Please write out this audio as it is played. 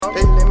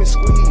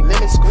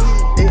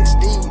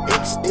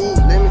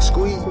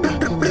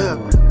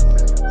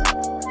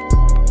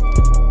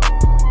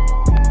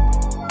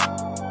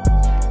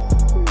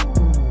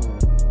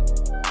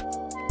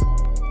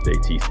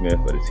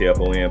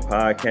TFON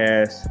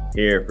podcast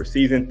here for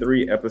season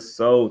 3,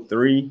 episode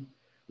 3.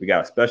 We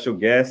got a special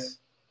guest,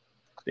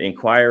 the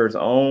Inquirer's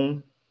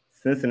own,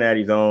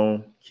 Cincinnati's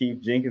own, Keith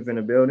Jenkins in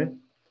the building.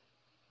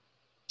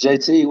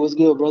 JT, what's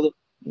good, brother?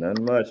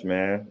 Nothing much,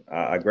 man.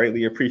 I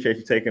greatly appreciate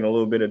you taking a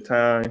little bit of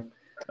time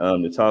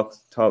to talk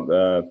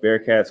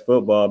Bearcats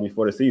football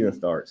before the season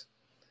starts.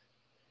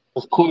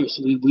 Of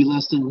course, we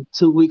less than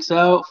 2 weeks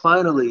out.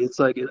 Finally, it's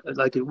like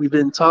we've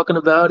been talking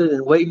about it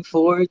and waiting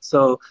for it.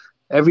 So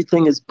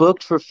everything is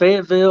booked for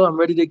Fayetteville. I'm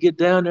ready to get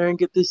down there and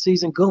get this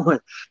season going.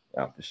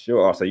 Yeah, for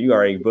sure. So you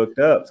already booked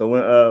up. So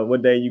when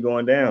what day are you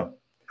going down?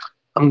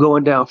 I'm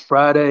going down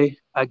Friday.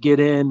 I get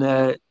in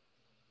at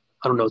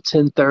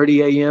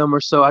 10:30 a.m. or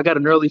so. I got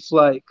an early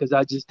flight because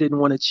I just didn't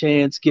want a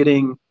chance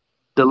getting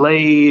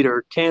delayed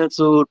or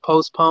canceled,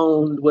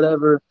 postponed,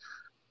 whatever.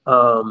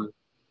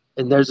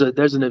 And there's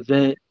an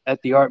event at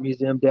the art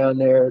museum down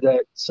there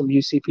that some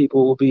UC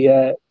people will be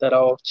at that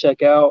I'll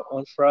check out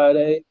on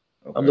Friday.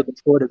 Okay. I'm looking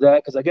forward to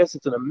that because I guess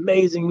it's an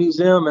amazing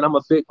museum and I'm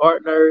a big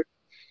art nerd.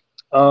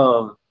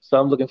 So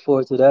I'm looking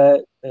forward to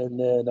that. And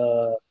then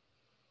I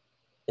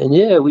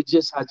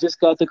just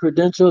got the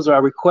credentials, or I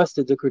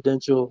requested the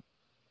credential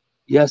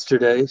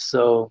yesterday.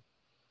 So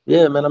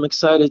yeah, man, I'm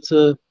excited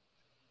to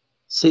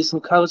see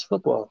some college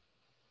football.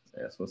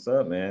 That's what's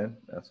up, man.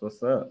 That's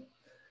what's up.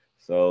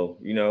 So,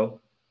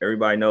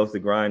 everybody knows the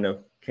grind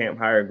of Camp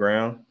Higher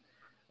Ground.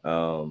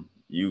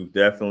 You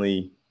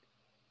definitely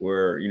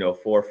were,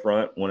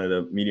 forefront, one of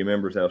the media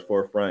members that was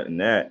forefront in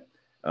that.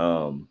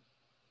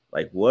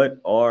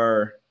 What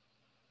are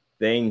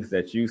things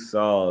that you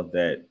saw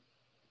that,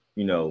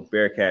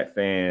 Bearcat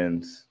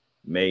fans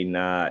may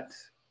not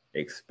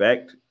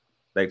expect,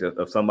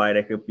 of somebody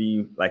that could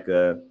be like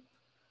a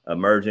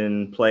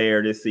emerging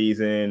player this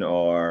season,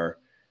 or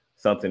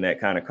something that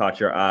kind of caught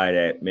your eye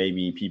that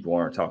maybe people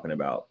aren't talking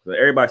about? So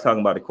everybody's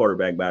talking about the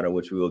quarterback battle,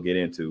 which we will get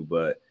into,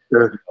 but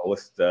sure.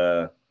 What's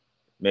the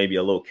maybe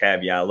a little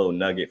caveat, a little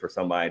nugget for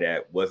somebody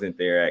that wasn't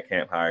there at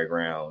Camp Higher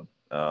Ground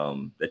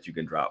that you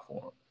can drop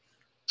for them?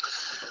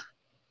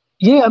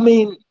 Yeah, I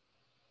mean,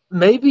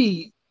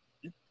 maybe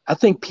I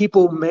think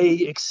people may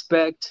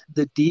expect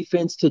the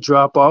defense to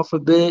drop off a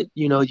bit.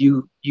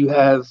 You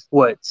have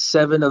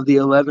 7 of the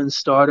 11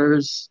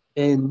 starters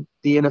in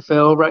the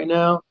NFL right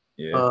now.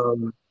 Yeah.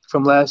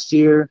 From last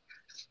year.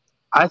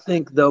 I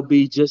think they'll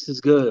be just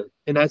as good.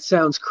 And that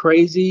sounds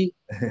crazy.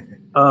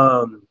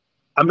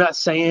 I'm not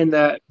saying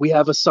that we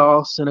have a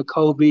Sauce and a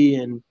Kobe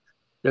and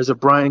there's a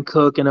Brian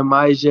Cook and a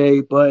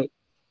Maije, but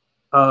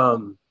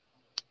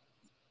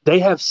they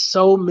have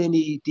so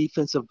many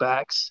defensive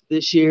backs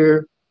this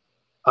year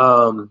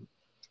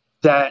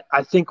that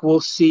I think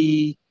we'll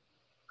see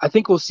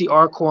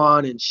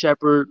Arquan and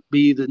Shepard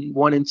be the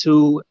 1 and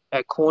 2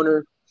 at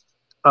corner.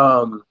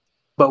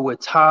 But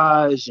with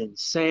Taj and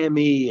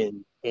Sammy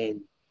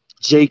and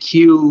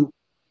JQ,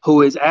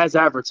 who is as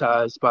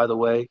advertised, by the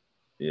way,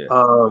 yeah.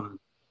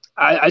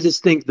 I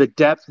just think the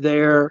depth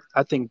there.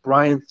 I think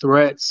Brian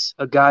Threats,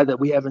 a guy that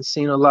we haven't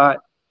seen a lot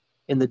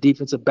in the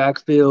defensive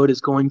backfield, is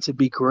going to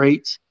be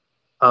great.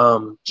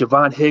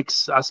 Javon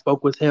Hicks, I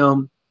spoke with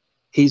him.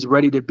 He's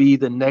ready to be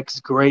the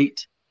next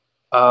great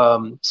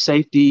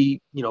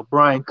safety.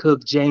 Brian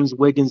Cook, James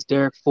Wiggins,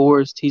 Derek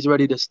Forrest. He's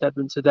ready to step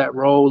into that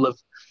role of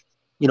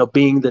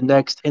being the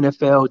next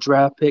NFL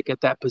draft pick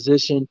at that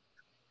position.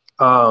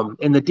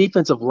 And the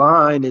defensive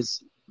line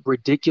is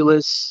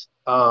ridiculous.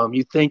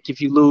 You think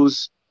if you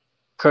lose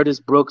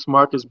Curtis Brooks,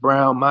 Marcus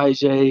Brown,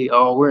 Maije,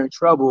 we're in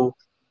trouble.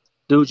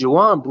 Dude,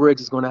 Juwan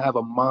Briggs is going to have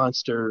a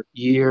monster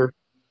year.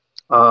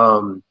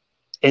 And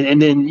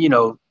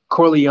then,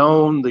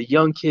 Corleone, the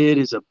young kid,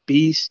 is a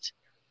beast.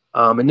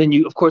 And then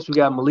we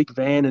got Malik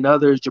Vann and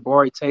others,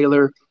 Jabari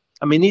Taylor.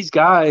 I mean, these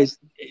guys,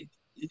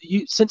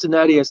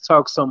 Cincinnati has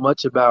talked so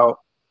much about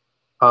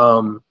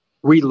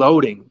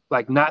reloading,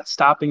 like not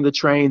stopping the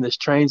train. This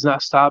train's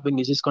not stopping.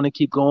 It's just going to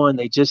keep going.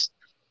 They just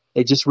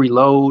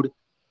reload.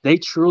 They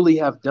truly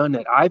have done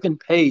that. Ivan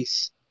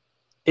Pace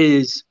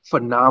is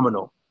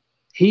phenomenal.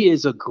 He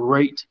is a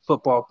great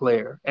football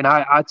player. And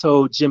I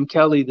told Jim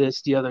Kelly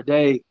this the other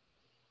day,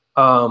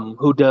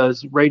 who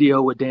does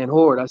radio with Dan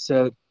Horde. I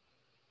said,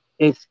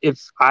 if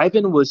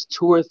Ivan was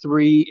 2 or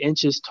 3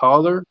 inches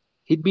taller,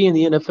 he'd be in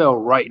the NFL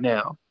right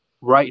now.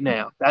 Right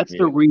now. That's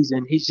the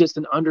reason. He's just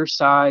an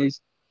undersized.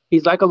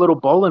 He's like a little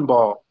bowling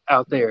ball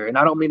out there. And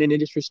I don't mean any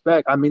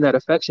disrespect. I mean that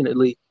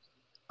affectionately.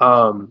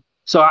 And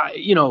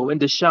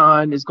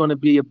Deshaun is going to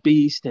be a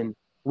beast. And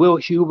Will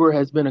Huber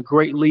has been a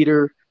great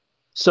leader.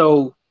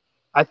 So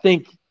I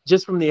think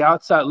just from the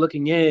outside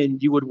looking in,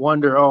 you would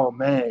wonder, oh,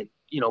 man,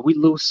 we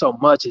lose so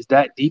much. Is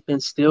that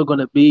defense still going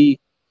to be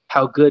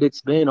how good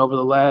it's been over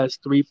the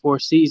last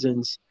 3-4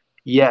 seasons?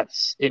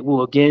 Yes, it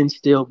will again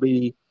still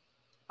be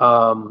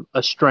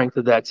a strength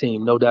of that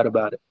team, no doubt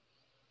about it.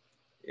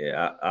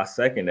 Yeah, I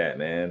second that,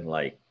 man.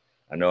 Like,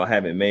 I know I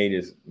haven't made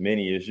as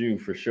many as you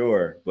for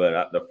sure,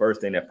 but the first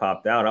thing that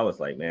popped out, I was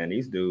like, man,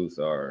 these dudes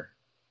are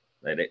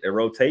like their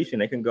rotation.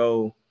 They can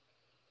go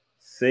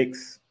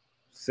six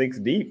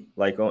deep,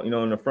 like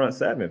in the front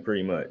 7,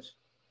 pretty much.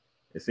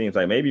 It seems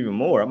like maybe even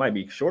more. I might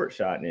be short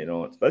shotting it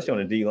on, especially on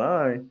the D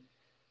line,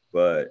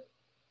 but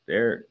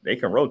they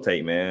can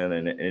rotate, man,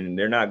 and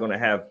they're not going to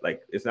have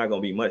like it's not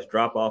going to be much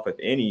drop off if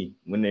any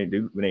when they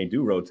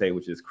do rotate,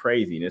 which is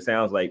crazy. And it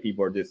sounds like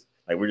people are just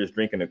like we're just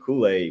drinking the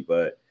Kool-Aid,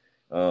 but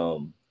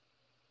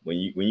when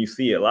you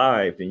see it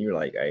live, then you're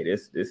like, hey,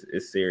 this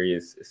is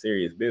serious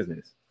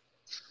business.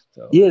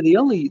 So yeah, the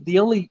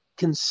only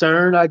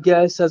concern I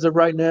guess as of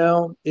right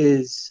now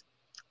is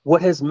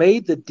what has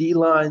made the D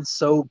line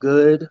so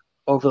good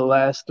over the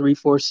last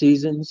 3-4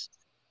 seasons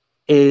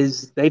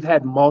is they've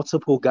had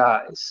multiple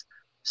guys.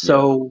 yeah,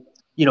 So,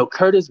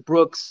 Curtis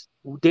Brooks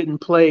didn't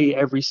play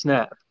every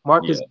snap. yeah,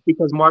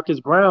 Because Marcus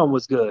Brown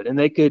was good and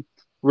they could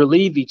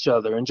relieve each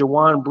other. And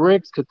Jawan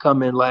Briggs could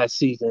come in last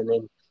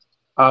season.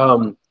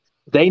 And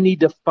they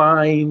need to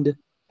find,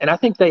 and I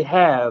think they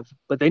have,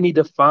 but they need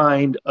to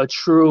find a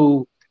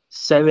true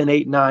 7,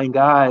 8, 9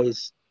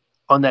 guys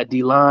on that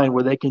D line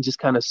where they can just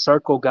kind of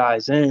circle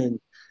guys in.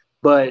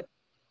 But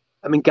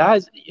I mean,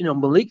 guys,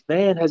 Malik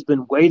Vann has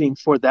been waiting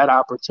for that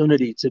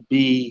opportunity to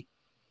be,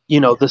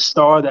 the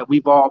star that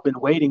we've all been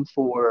waiting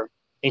for,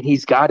 and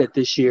he's got it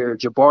this year.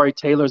 Jabari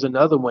Taylor's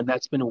another one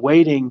that's been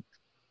waiting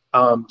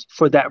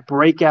for that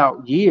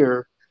breakout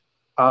year.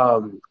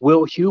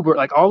 Will Hubert,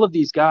 like all of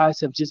these guys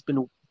have just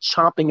been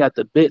chomping at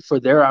the bit for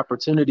their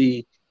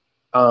opportunity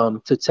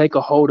to take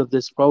a hold of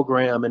this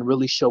program and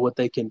really show what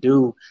they can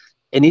do.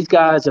 And these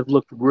guys have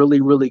looked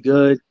really, really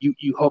good.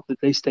 You hope that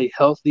they stay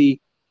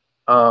healthy.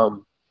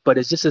 But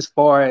it's just as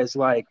far as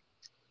like,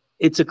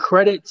 it's a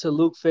credit to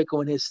Luke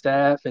Fickell and his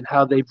staff and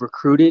how they've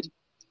recruited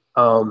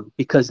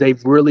because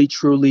they've really,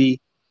 truly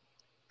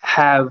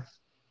have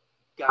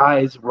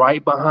guys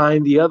right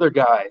behind the other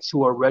guys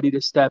who are ready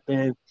to step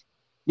in.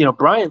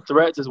 Brian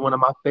Threats is one of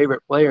my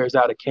favorite players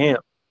out of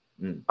camp.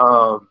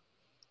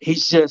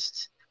 He's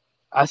just,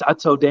 I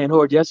told Dan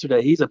Horde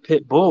yesterday, he's a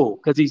pit bull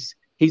because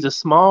he's a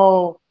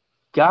small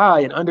guy,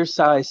 an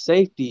undersized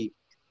safety,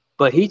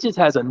 but he just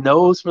has a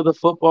nose for the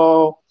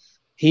football.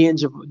 He and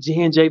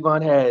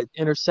Javon had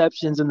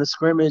interceptions in the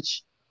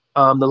scrimmage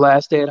the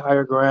last day at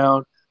Higher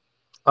Ground.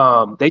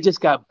 They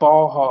just got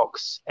ball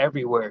hawks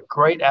everywhere.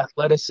 Great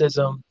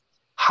athleticism,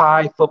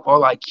 high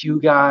football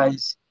IQ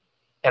guys.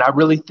 And I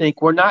really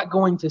think we're not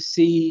going to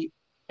see,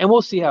 and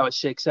we'll see how it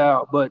shakes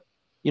out, but,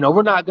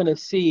 we're not going to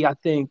see, I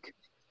think,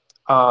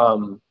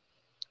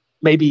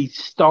 maybe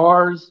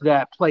stars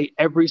that play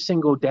every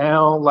single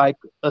down like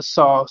a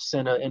Sauce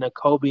and a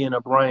Kobe and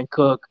a Brian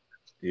Cook.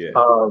 yeah,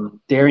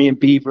 Darian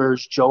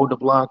Beavers, Joe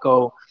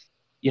DeBlanco,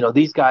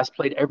 these guys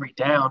played every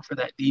down for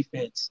that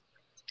defense.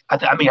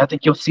 I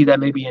think you'll see that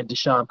maybe in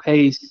Deshaun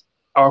Pace,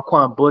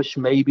 Arquan Bush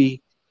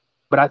maybe,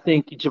 but I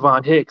think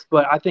Javon Hicks.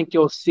 But I think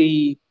you'll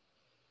see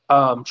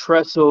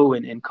Tressel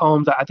and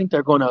Combs. I think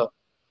they're going to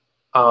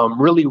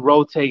really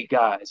rotate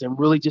guys and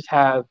really just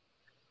have,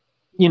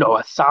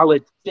 a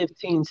solid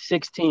 15,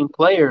 16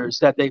 players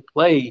that they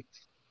play.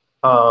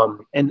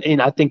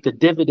 And I think the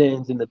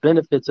dividends and the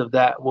benefits of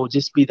that will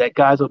just be that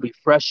guys will be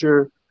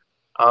fresher,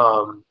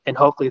 and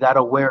hopefully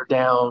that'll wear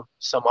down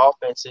some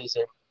offenses.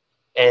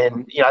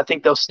 And I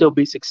think they'll still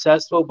be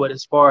successful. But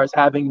as far as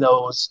having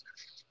those,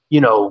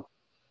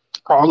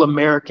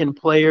 All-American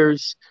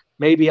players,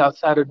 maybe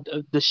outside of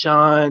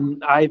Deshaun,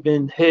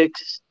 Ivan,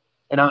 Hicks,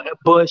 and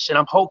Bush, and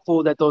I'm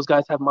hopeful that those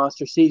guys have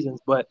monster seasons.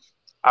 But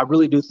I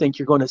really do think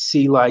you're going to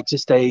see like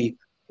just a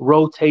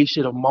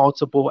rotation of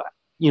multiple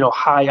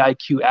high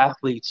IQ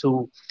athletes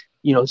who,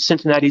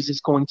 Cincinnati's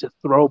just going to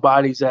throw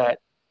bodies at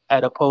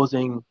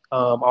opposing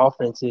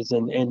offenses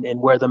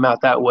and wear them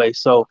out that way.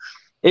 So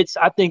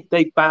I think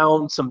they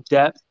found some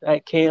depth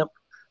at camp.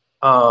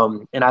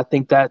 And I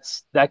think that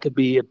could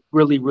be a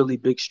really, really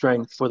big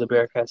strength for the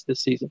Bearcats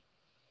this season.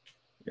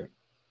 Yeah.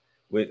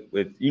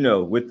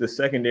 With the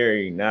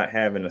secondary not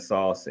having a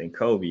Sauce and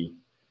Kobe,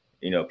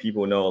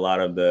 people know a lot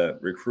of the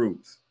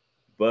recruits,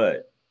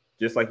 but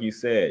just like you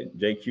said,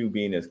 JQ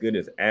being as good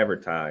as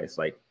advertised,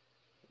 like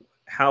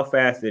how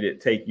fast did it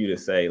take you to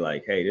say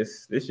like, hey,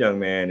 this young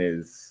man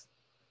is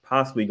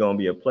possibly going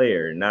to be a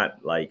player,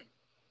 not like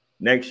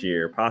next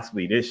year,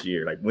 possibly this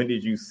year? Like, when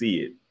did you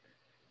see it?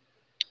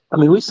 I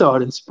mean, we saw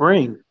it in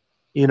spring.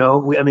 It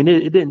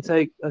didn't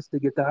take us to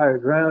get to Higher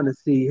Ground to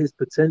see his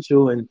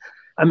potential. And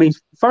I mean,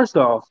 first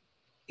off,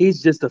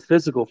 he's just a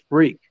physical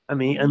freak.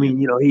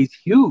 He's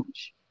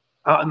huge.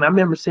 I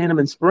remember seeing him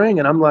in spring,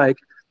 and I'm like,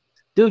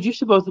 dude, you're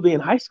supposed to be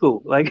in high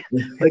school. Like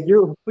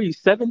you're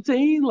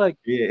 17? Like,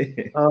 yeah,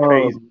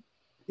 crazy.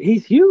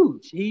 He's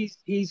huge.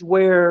 He's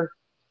where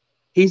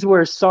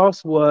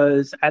Sauce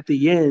was at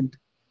the end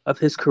of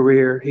his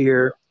career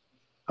here,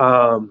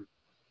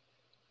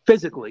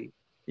 physically.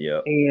 Yeah.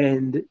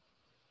 And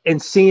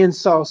seeing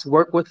Sauce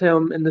work with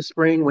him in the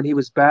spring when he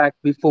was back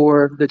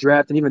before the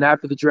draft and even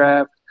after the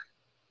draft.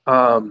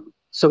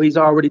 So he's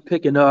already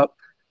picking up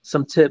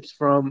some tips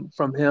from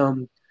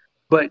him.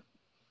 But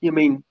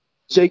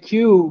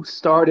JQ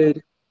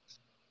started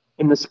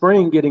in the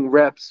spring getting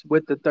reps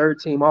with the third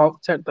team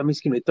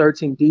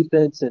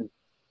defense, and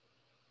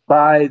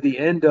by the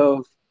end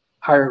of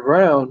Higher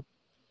Ground,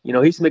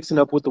 he's mixing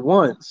up with the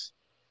ones.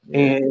 Yeah.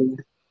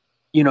 And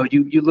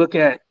you look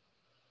at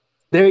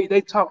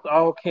they talked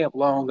all camp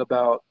long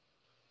about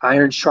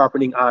iron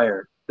sharpening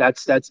iron.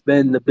 That's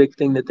been the big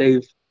thing that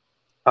they've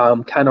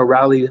kind of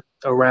rallied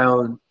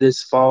around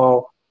this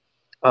fall.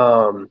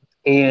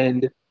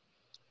 And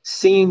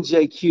seeing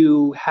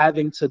JQ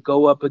having to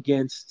go up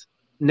against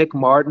Nick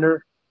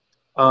Mardner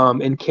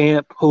in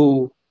camp,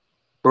 who,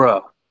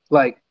 bruh,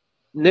 like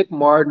Nick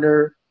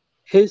Mardner,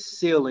 his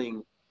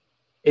ceiling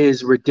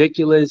is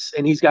ridiculous,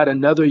 and he's got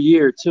another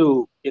year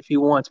too if he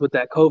wants with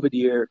that COVID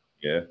year.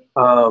 Yeah.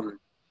 Um,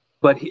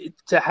 but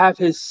to have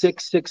his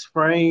 6'6"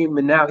 frame,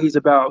 and now he's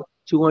about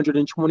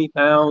 220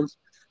 pounds.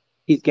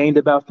 He's gained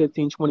about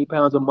 15, 20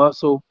 pounds of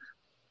muscle.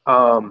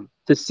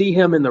 To see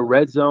him in the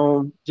red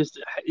zone,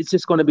 it's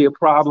just going to be a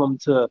problem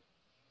to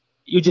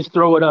you just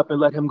throw it up and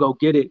let him go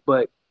get it.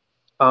 But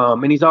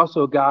and he's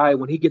also a guy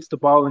when he gets the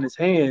ball in his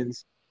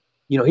hands,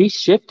 he's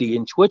shifty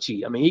and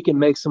twitchy. I mean, he can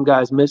make some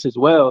guys miss as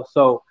well.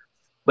 So,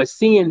 but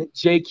seeing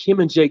him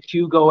and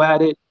JQ go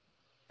at it,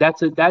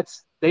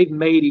 they've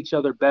made each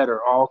other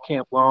better all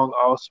camp long,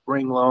 all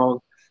spring long.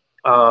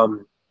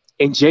 Um,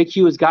 and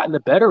JQ has gotten the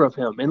better of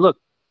him. And look,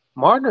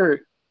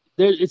 Marner,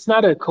 it's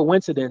not a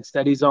coincidence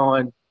that he's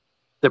on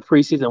the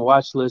preseason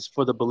watch list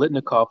for the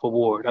Bolitnikov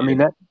Award. I mean,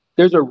 Yeah.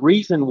 there's a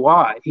reason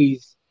why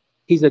he's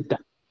a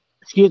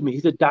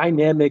he's a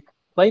dynamic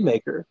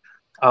playmaker.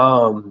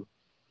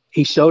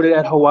 He showed it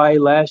at Hawaii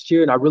last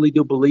year, and I really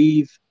do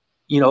believe,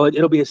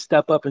 it'll be a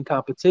step up in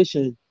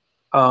competition.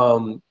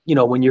 When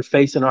you're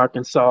facing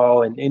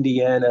Arkansas and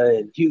Indiana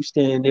and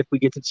Houston, if we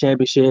get to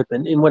championship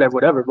and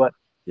whatever, but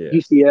Yeah.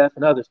 UCF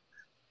and others.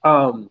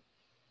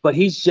 But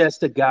he's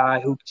just a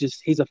guy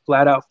he's a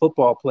flat out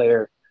football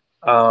player.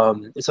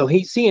 So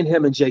he's seeing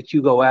him and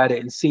JQ go at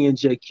it and seeing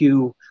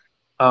JQ,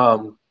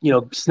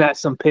 snatch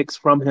some picks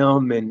from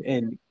him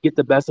and get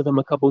the best of him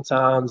a couple of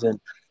times. And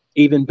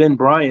even Ben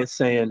Bryant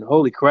saying,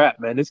 holy crap,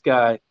 man, this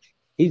guy,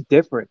 he's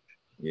different.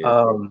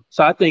 Yeah.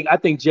 So I think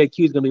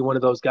JQ is going to be one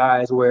of those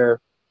guys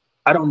where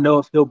I don't know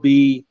if he'll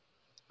be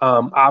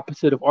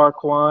opposite of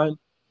Arquan,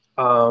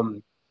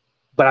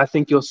 but I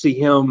think you'll see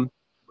him,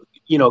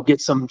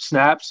 get some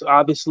snaps,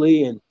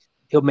 obviously, and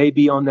he'll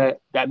maybe on that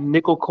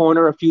nickel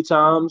corner a few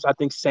times. I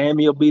think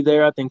Sammy will be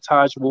there. I think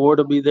Taj Ward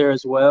will be there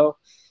as well.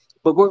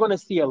 But we're going to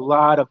see a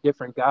lot of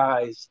different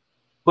guys.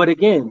 But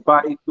again,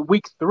 by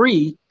week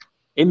 3,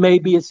 it may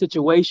be a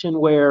situation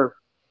where,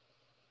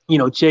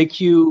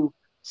 JQ,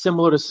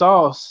 similar to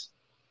Sauce,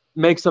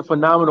 makes a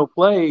phenomenal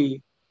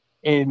play,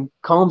 and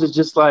Combs is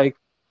just like,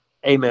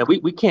 hey, man,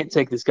 we can't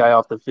take this guy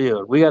off the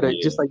field. We got to,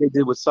 just like they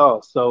did with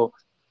Sauce. So,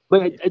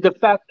 but the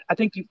fact, I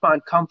think you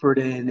find comfort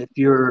in if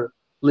you're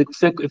Luke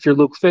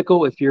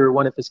Fickell, if you're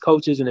one of his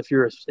coaches, and if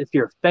you're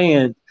a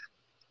fan,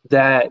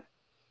 that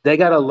they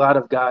got a lot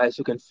of guys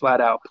who can flat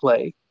out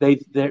play.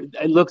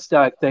 It looks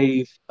like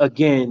they've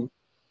again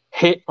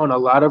hit on a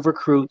lot of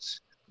recruits.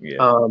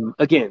 Yeah.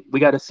 Again, we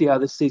got to see how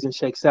this season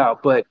shakes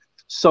out, but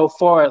so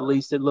far at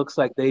least it looks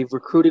like they've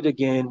recruited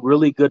again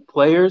really good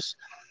players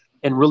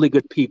and really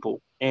good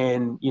people.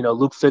 And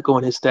Luke Fickell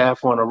and his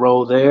staff are on a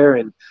roll there,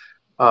 and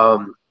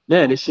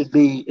man, it should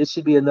be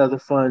another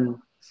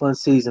fun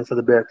season for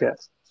the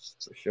Bearcats.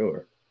 For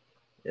sure.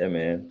 Yeah,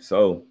 man.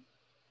 So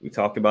we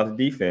talked about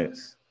the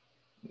defense.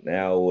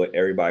 Now what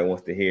everybody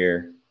wants to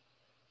hear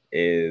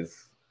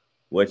is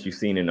what you've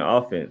seen in the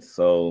offense.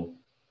 So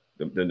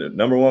the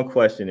number one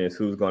question is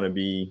who's going to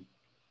be,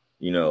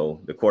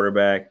 the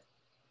quarterback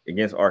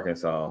against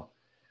Arkansas.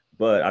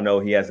 But I know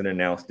he hasn't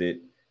announced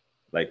it.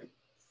 Like,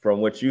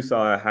 from what you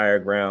saw at Higher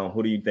Ground,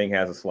 who do you think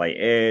has a slight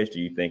edge? Do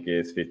you think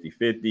it's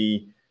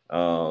 50-50?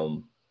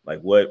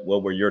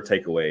 What were your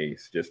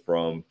takeaways just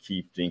from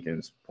Keith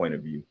Jenkins' point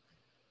of view?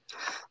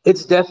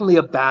 It's definitely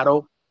a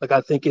battle. Like,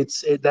 I think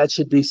that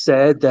should be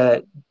said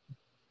that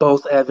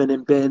both Evan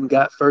and Ben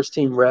got first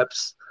team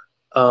reps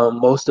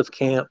most of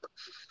camp.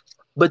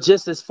 But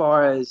just as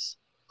far as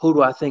who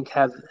do I think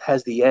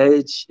has the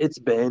edge, it's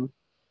Ben.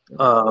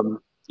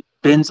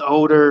 Ben's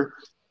older.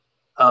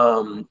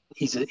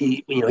 He's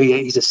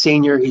a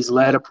senior. He's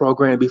led a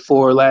program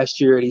before last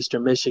year at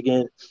Eastern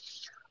Michigan.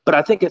 But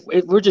I think if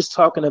we're just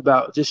talking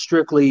about just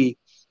strictly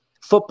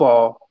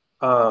football,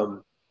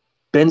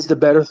 Ben's the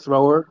better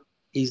thrower.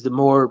 He's the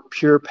more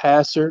pure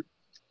passer.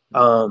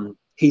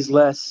 He's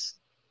less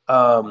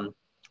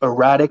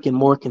erratic and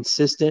more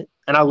consistent.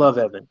 And I love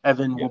Evan.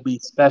 Evan will be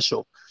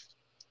special.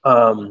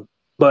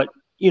 But,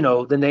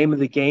 the name of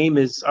the game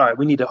is, all right,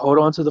 we need to hold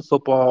on to the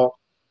football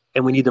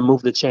and we need to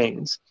move the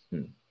chains.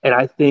 And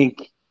I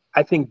think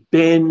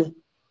Ben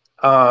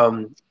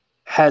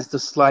has the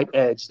slight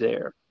edge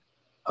there.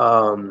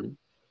 And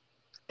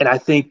I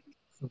think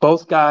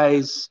both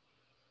guys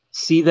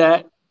see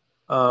that.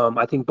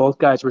 I think both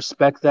guys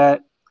respect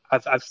that.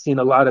 I've seen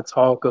a lot of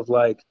talk of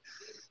like,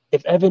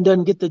 if Evan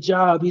doesn't get the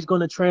job, he's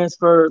going to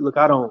transfer. Look,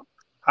 I don't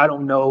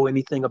know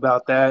anything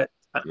about that.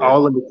 Yeah.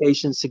 All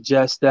indications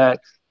suggest that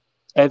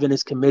Evan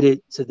is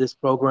committed to this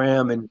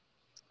program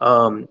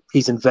and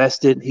he's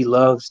invested. He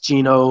loves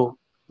Gino,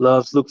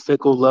 loves Luke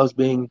Fickell, loves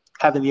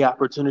having the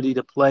opportunity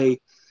to play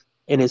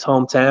in his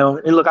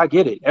hometown. And look, I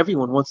get it.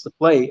 Everyone wants to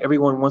play.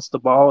 Everyone wants the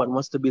ball and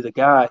wants to be the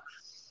guy.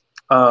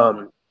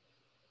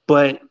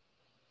 But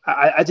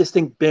I just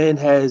think Ben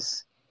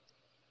has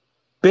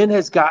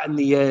gotten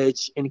the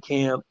edge in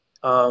camp.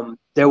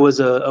 There was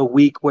a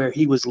week where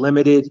he was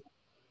limited.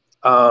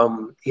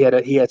 He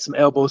had some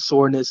elbow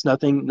soreness,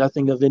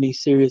 nothing of any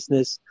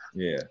seriousness.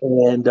 Yeah.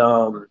 And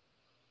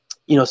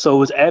so it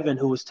was Evan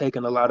who was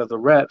taking a lot of the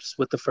reps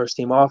with the first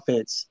team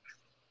offense.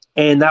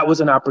 And that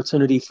was an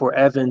opportunity for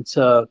Evan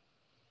to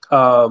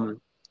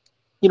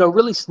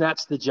really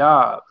snatch the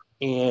job.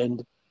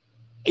 And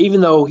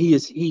even though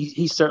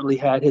he certainly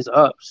had his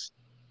ups,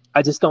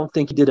 I just don't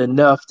think he did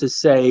enough to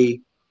say,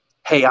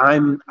 hey,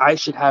 I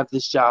should have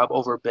this job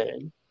over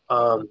Ben.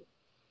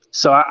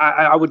 So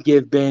I would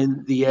give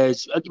Ben the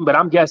edge, but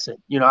I'm guessing.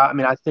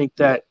 I think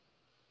that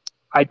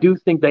I do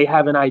think they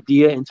have an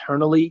idea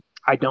internally.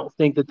 I don't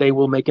think that they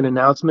will make an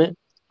announcement.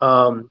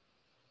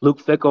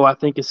 Luke Fickell, I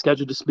think, is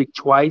scheduled to speak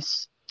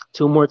twice,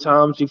 2 more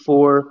times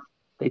before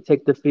they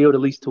take the field,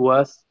 at least to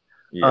us.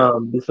 Yeah.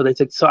 Before they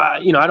take, so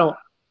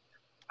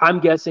I'm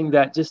guessing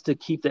that just to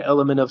keep the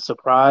element of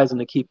surprise and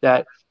to keep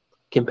that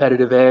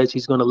competitive edge,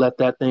 he's going to let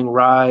that thing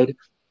ride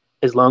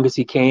as long as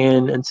he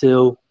can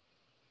until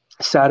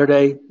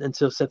Saturday,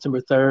 until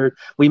September 3rd.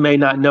 We may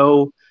not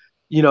know,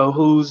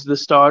 who's the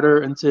starter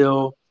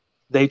until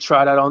they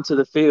trot out onto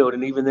the field,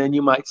 and even then,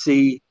 you might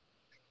see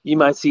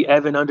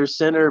Evan under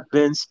center,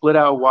 Ben split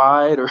out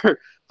wide, or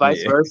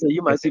vice versa.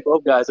 You might see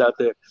both guys out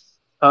there.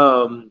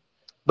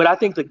 But I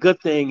think the good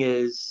thing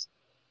is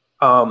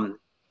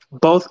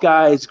both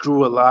guys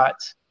grew a lot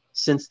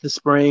since the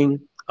spring.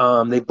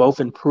 They both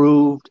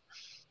improved,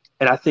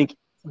 and I think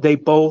they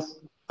both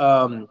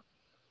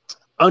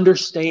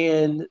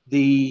understand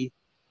the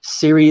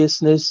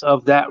seriousness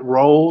of that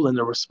role and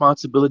the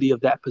responsibility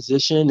of that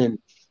position, and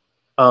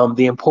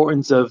the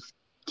importance of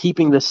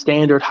keeping the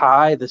standard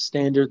high, the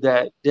standard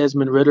that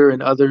Desmond Ridder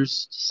and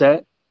others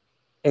set.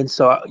 And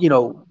so,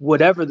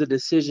 whatever the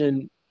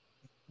decision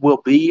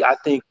will be, I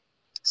think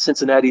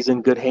Cincinnati's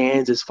in good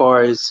hands as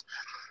far as,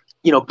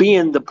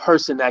 being the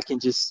person that can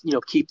just,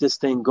 keep this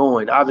thing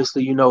going.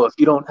 Obviously, if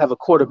you don't have a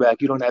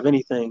quarterback, you don't have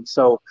anything.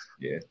 So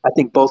Yeah. I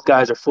think both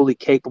guys are fully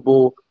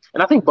capable.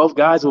 And I think both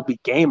guys will be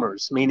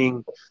gamers,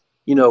 meaning,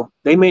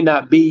 they may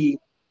not be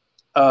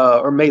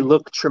or may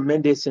look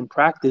tremendous in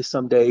practice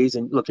some days.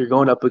 And look, you're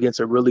going up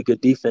against a really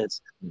good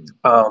defense.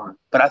 But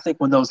I think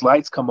when those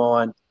lights come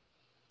on,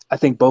 I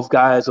think both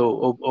guys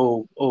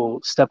will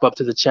step up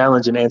to the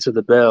challenge and answer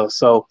the bell.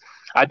 So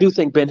I do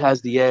think Ben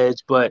has the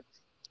edge, but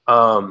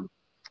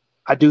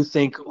I do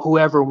think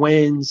whoever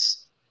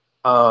wins,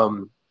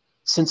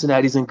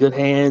 Cincinnati's in good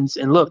hands.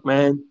 And look,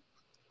 man,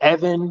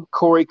 Evan,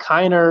 Corey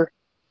Kiner,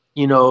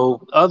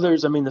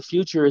 others, the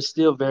future is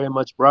still very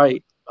much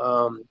bright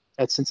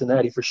at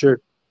Cincinnati for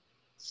sure.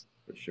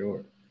 For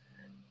sure.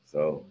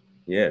 So,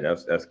 yeah,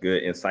 that's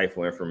good,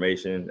 insightful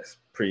information. That's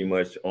pretty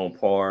much on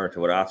par to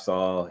what I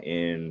saw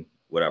and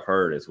what I've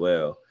heard as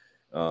well.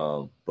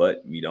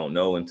 But we don't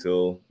know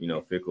until,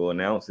 Fickell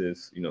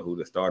announces, who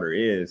the starter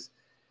is.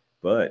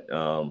 But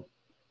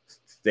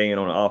staying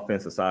on the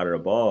offensive side of the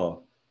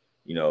ball,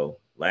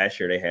 last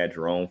year they had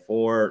Jerome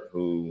Ford,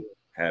 who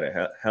had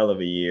a hell of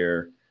a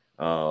year.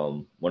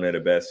 One of the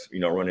best,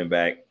 running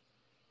back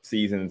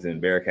seasons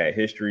in Bearcat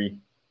history.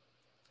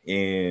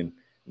 And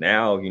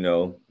now,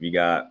 we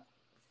got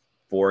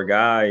 4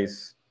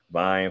 guys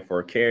vying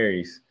for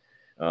carries.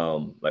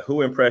 Like,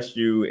 who impressed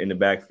you in the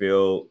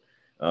backfield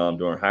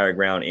during higher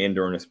ground and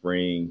during the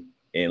spring?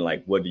 And,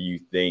 like, what do you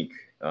think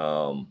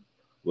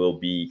will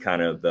be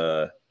kind of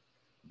the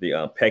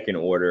pecking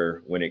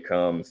order when it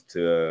comes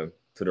to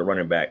the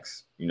running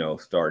backs,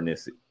 starting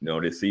this,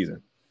 this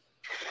season?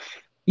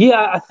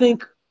 Yeah, I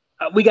think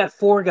we got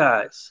 4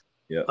 guys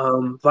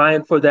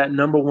vying for that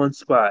number 1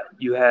 spot.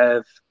 You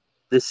have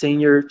the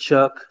senior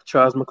Chuck,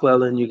 Charles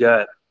McClellan. You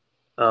got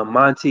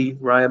Monty,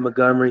 Ryan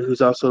Montgomery,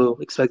 who's also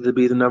expected to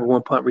be the number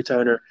 1 punt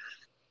returner.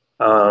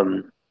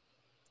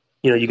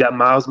 You got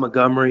Miles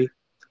Montgomery,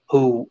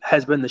 who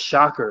has been the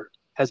shocker,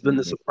 has been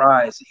the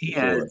surprise. He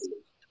has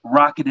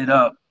rocketed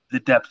up the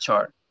depth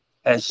chart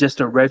as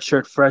just a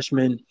redshirt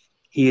freshman.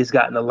 He has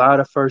gotten a lot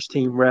of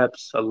first-team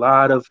reps, a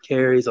lot of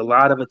carries, a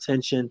lot of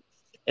attention,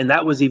 and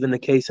that was even the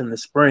case in the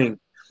spring.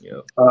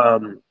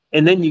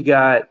 And then you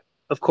got,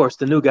 of course,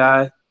 the new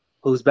guy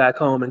who's back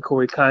home in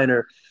Corey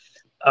Kiner.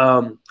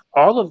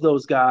 All of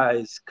those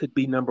guys could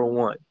be number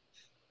 1.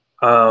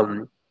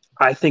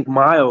 I think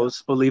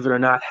Miles, believe it or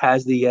not,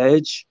 has the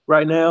edge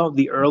right now,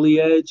 the early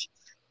edge.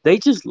 They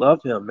just love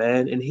him,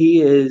 man, and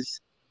he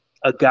is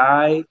a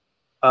guy –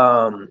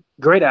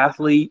 great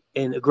athlete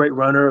and a great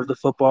runner of the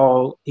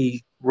football.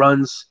 He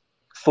runs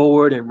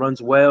forward and runs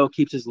well,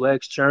 keeps his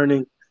legs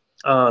churning.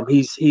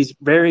 He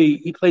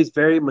plays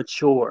very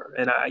mature.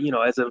 And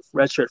as a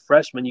redshirt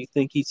freshman, you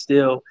think he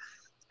still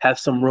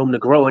has some room to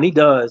grow, and he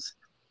does.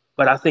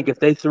 But I think if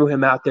they threw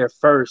him out there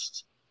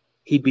first,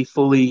 he'd be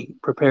fully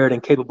prepared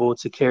and capable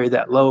to carry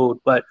that load.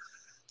 But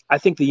I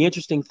think the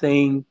interesting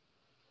thing,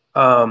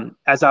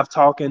 as I've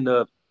talked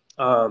to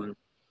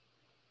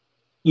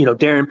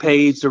Darren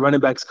Page, the running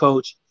backs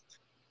coach,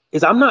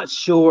 is I'm not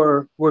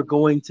sure we're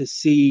going to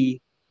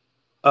see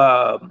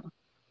um,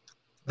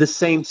 the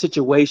same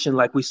situation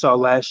like we saw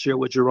last year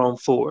with Jerome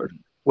Ford,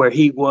 where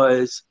he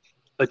was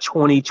a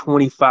 20,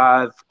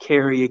 25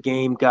 carry a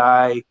game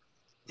guy.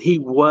 He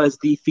was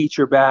the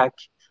feature back,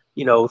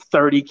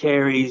 30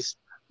 carries,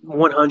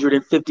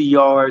 150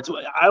 yards.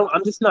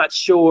 I'm just not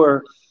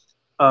sure.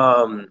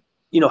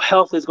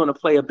 Health is going to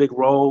play a big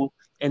role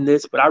in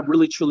this, but I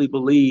really truly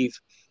believe,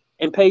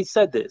 and Paige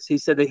said this. He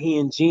said that he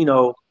and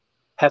Geno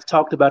have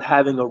talked about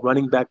having a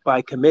running back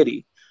by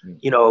committee.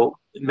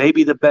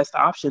 Maybe the best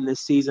option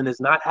this season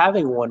is not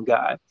having one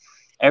guy.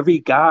 Every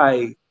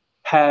guy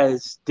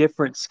has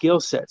different skill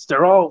sets.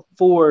 They're all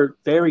four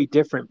very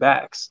different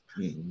backs.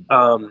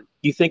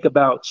 You think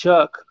about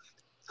Chuck,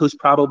 who's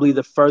probably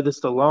the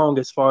furthest along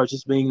as far as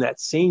just being that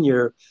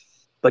senior,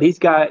 but he's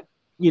got,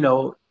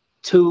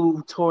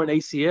 2 torn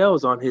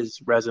ACLs on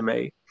his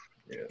resume.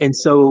 Yeah. And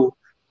so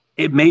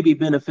it may be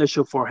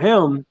beneficial for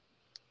him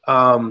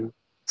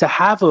to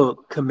have a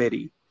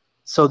committee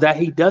so that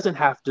he doesn't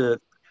have to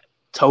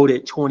tote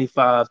it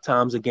 25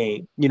 times a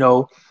game,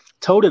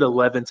 tote it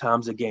 11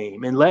 times a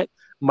game, and let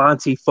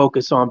Monty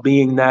focus on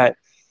being that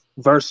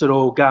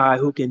versatile guy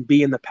who can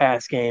be in the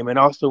pass game and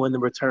also in the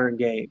return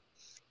game,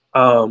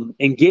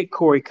 and get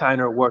Corey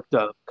Kiner worked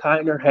up.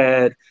 Kiner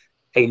had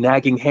a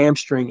nagging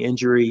hamstring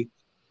injury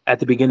at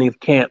the beginning of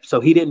camp, so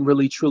he didn't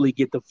really truly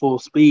get the full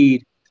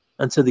speed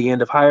until the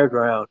end of Higher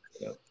Ground.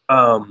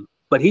 Yeah.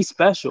 But he's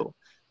special.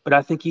 But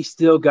I think he's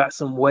still got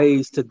some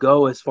ways to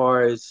go as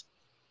far as,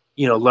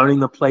 learning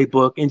the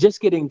playbook and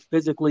just getting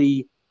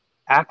physically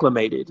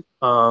acclimated.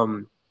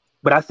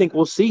 But I think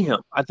we'll see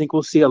him. I think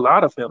we'll see a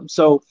lot of him.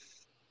 So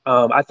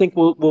I think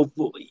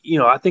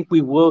I think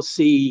we will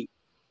see,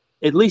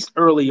 at least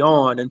early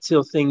on,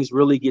 until things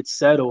really get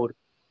settled.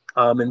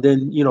 And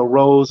then,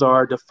 roles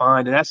are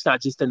defined, and that's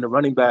not just in the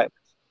running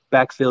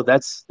backfield.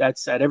 That's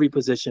at every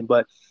position.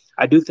 But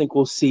I do think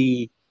we'll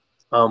see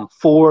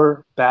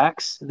 4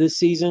 backs this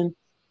season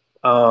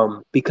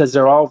because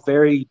they're all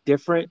very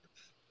different.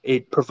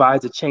 It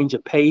provides a change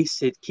of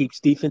pace. It keeps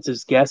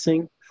defenses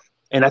guessing.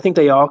 And I think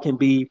they all can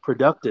be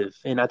productive.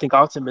 And I think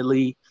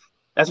ultimately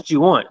that's what you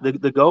want.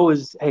 The goal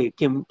is, hey,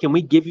 can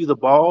we give you the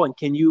ball, and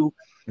can you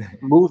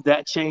move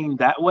that chain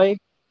that way?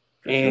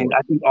 And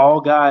I think all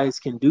guys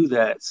can do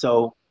that.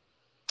 So,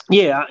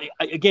 yeah,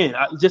 I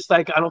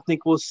don't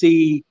think we'll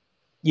see,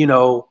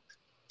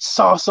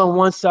 Sauce on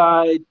one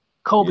side,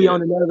 Kobe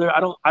on another.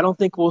 I don't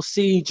think we'll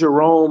see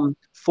Jerome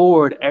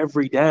Ford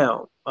every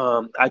down.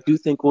 I do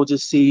think we'll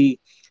just see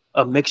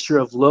a mixture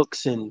of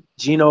looks, and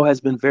Geno has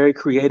been very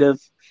creative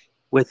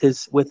with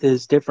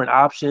his different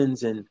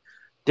options and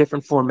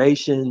different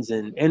formations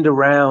and end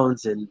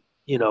arounds and,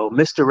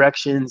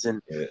 misdirections. And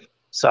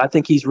so I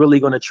think he's really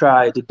going to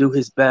try to do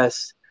his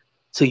best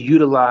to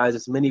utilize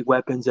as many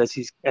weapons as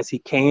he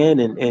can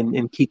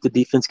and keep the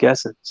defense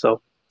guessing.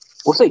 So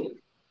we'll see.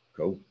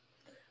 Cool.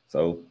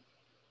 So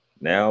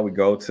now we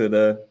go to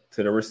the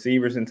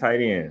receivers and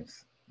tight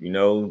ends.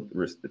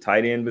 The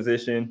tight end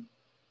position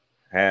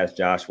has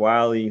Josh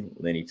Whyle,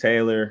 Lenny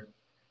Taylor.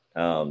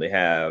 They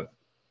have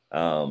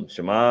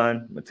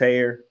Shimon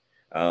Mateer,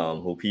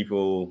 who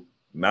people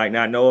might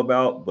not know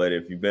about, but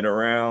if you've been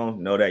around,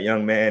 know that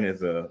young man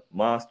is a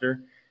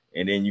monster.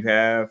 And then you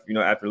have,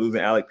 after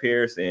losing Alec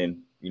Pierce and,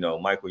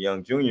 Michael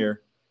Young Jr.,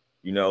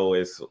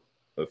 it's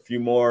a few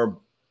more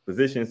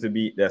positions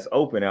that's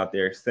open out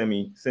there,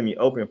 semi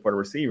open for the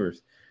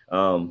receivers.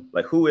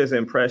 Like, who has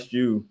impressed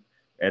you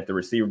at the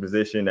receiver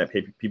position that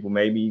people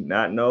maybe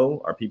not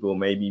know or people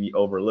maybe be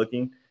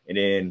overlooking? And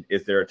then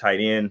is there a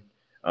tight end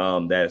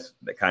that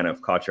kind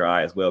of caught your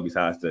eye as well,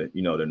 besides the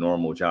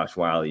normal Josh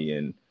Whyle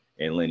and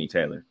Lenny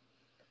Taylor?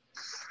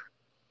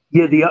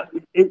 Yeah,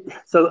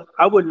 so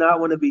I would not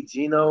want to be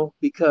Geno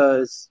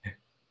because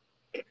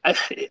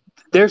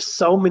there's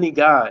so many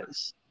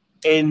guys,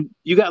 and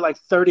you got like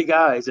 30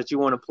 guys that you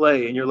want to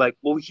play, and you're like,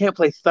 well, we can't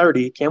play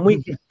 30, can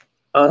we?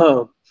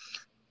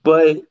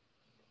 But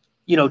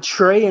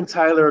Trey and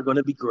Tyler are going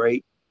to be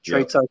great.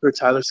 Trey Tucker,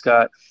 Tyler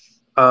Scott,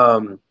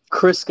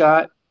 Chris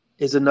Scott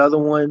is another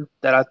one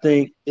that I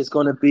think is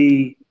going to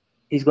be.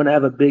 He's going to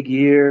have a big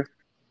year.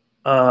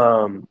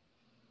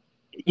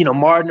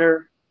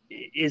 Mardner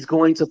is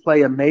going to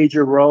play a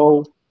major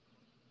role.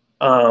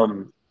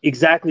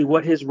 Exactly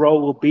what his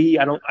role will be,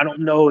 I don't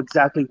know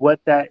exactly what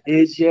that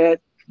is yet.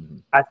 Mm-hmm.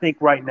 I think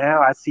right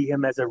now I see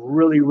him as a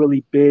really,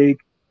 really big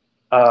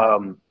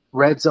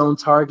red zone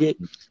target.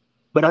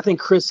 But I think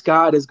Chris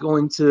Scott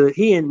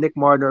he and Nick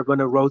Mardner are going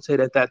to rotate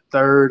at that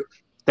third,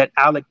 that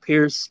Alec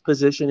Pierce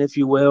position, if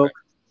you will.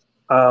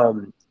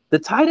 The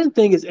tight end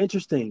thing is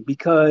interesting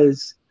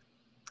because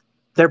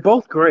they're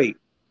both great.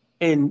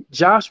 And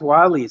Josh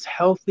Whyle is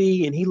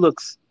healthy, and he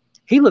looks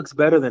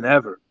better than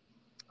ever.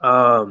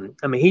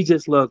 He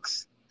just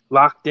looks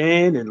locked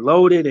in and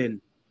loaded, and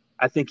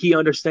I think he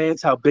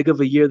understands how big of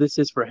a year this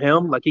is for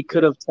him. Like, he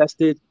could have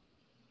tested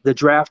the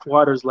draft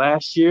waters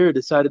last year,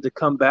 decided to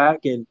come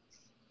back and,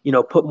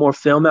 put more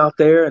film out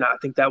there, and I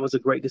think that was a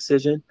great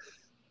decision.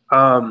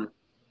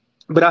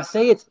 But I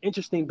say it's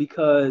interesting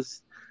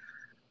because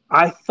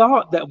I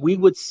thought that we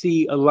would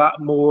see a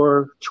lot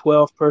more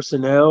 12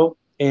 personnel.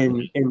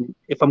 And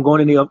if I'm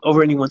going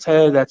over anyone's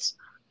head, that's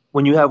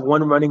when you have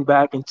one running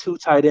back and two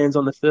tight ends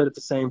on the field at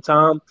the same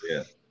time.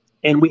 Yeah.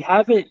 And we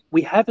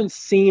haven't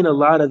seen a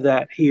lot of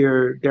that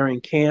here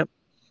during camp.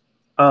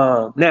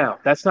 Now,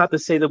 that's not to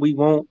say that we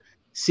won't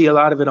see a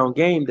lot of it on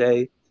game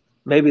day.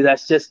 Maybe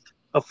that's just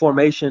a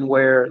formation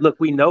where, look,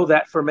 we know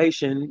that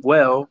formation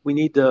well. We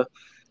need to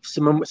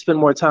spend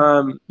more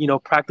time,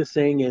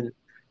 practicing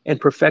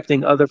and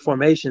perfecting other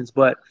formations.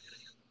 But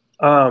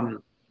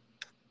um,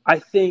 I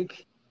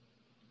think,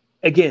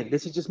 again,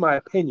 this is just my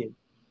opinion,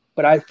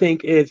 but I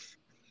think if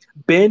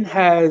Ben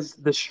has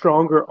the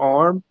stronger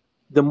arm,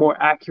 the more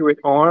accurate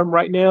arm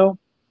right now,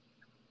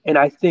 and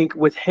I think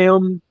with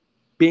him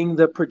being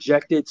the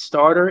projected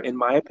starter, in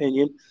my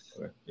opinion,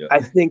 Yeah.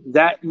 I think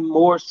that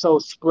more so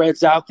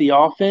spreads out the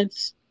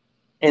offense,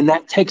 and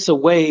that takes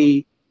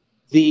away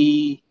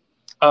the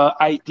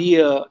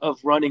idea of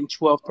running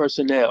 12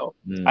 personnel.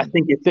 I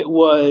think if it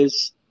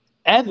was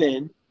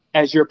Evan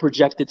as your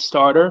projected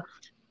starter,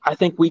 I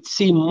think we'd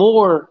see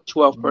more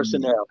 12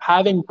 personnel,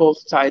 having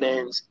both tight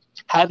ends,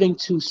 having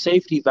two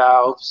safety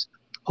valves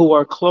who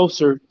are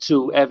closer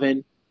to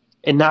Evan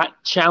and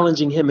not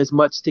challenging him as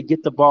much to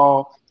get the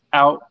ball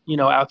out,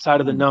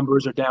 outside of the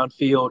numbers or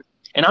downfield.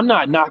 And I'm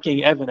not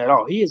knocking Evan at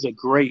all. He is a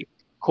great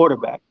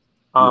quarterback.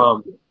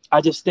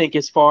 I just think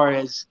as far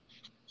as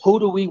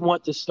who do we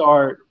want to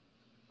start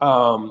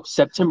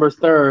September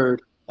 3rd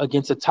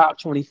against a top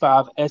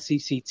 25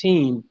 SEC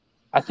team,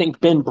 I think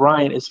Ben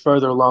Bryant is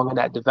further along in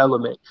that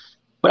development.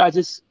 But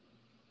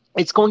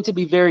it's going to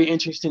be very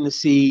interesting to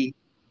see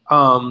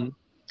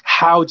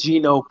how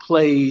Geno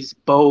plays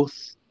both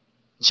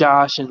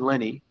Josh and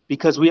Lenny,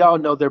 because we all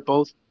know they're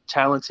both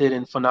talented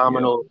and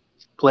phenomenal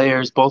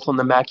players, both on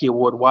the Mackey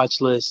Award watch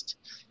list.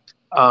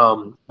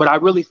 But I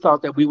really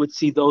thought that we would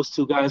see those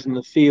two guys in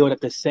the field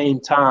at the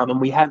same time,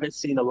 and we haven't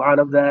seen a lot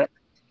of that.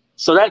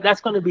 So that's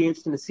going to be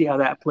interesting to see how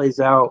that plays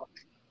out.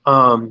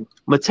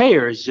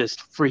 Mateer is just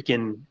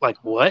freaking like,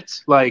 what?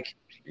 Like,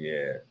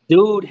 Yeah.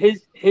 dude,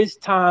 his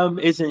time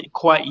isn't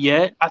quite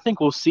yet. I think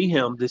we'll see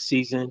him this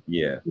season.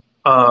 Yeah.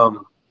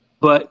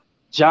 But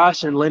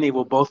Josh and Lenny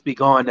will both be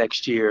gone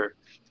next year.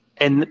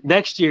 And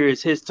next year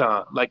is his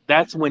time. Like,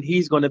 that's when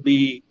he's going to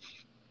be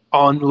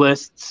on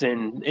lists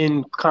and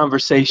in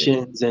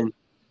conversations. And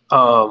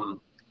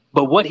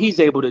but what he's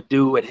able to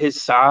do at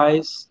his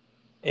size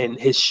and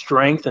his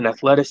strength and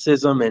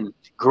athleticism and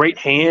great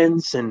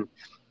hands and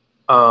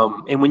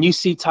when you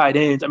see tight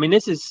ends, I mean,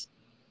 this is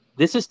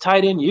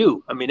tight end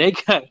you. I mean,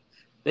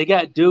 they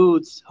got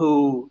dudes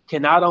who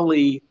can not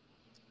only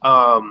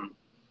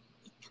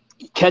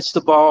catch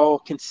the ball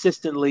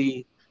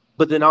consistently,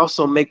 but then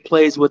also make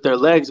plays with their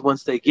legs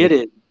once they get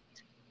it.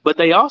 But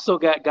they also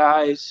got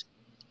guys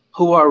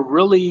who are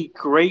really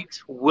great,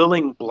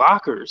 willing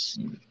blockers.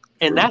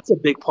 And that's a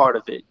big part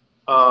of it.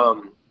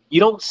 You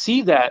don't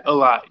see that a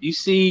lot. You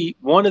see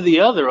one or the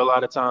other a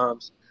lot of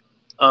times.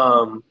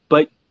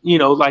 But,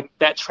 like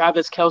that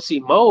Travis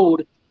Kelce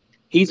mode,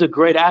 he's a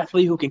great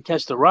athlete who can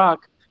catch the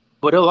rock,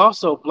 but he'll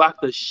also block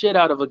the shit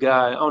out of a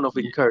guy. I don't know if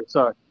we can curse.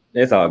 Sorry.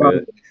 It's all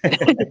good.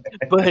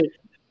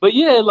 But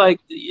yeah, like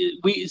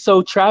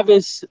so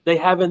Travis, they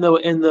have in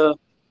the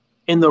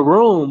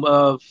room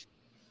of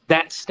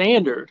that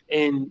standard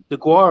and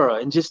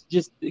DeGuara and just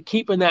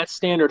keeping that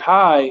standard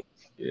high.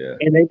 Yeah.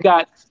 And they've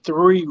got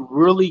three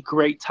really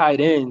great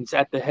tight ends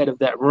at the head of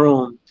that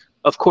room,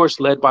 of course,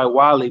 led by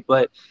Wiley.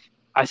 But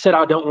I said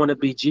I don't want to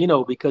be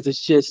Geno because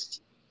it's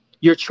just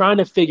you're trying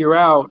to figure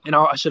out, and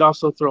I should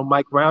also throw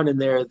Mike Brown in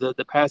there,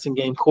 the passing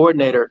game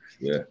coordinator.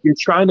 Yeah. You're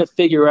trying to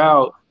figure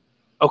out,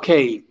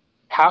 okay,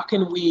 how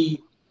can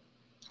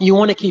you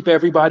want to keep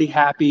everybody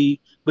happy,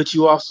 but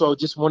you also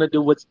just want to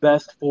do what's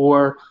best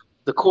for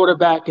the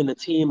quarterback and the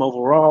team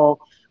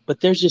overall.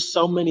 But there's just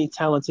so many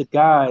talented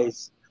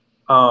guys.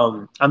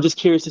 I'm just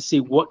curious to see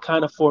what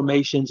kind of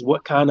formations,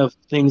 what kind of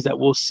things that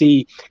we'll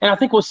see. And I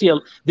think we'll see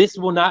this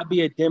will not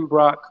be a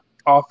Denbrock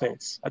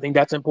offense. I think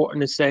that's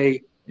important to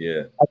say.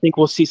 Yeah. I think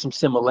we'll see some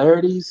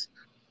similarities,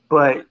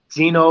 but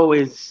Geno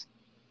is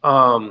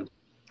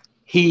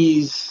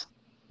he's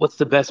what's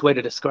the best way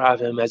to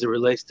describe him as it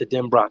relates to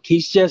Denbrock?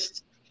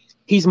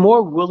 He's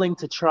more willing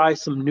to try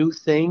some new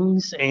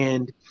things.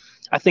 And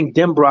I think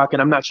Denbrock,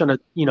 and I'm not trying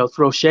to,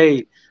 throw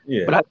shade,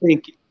 but I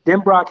think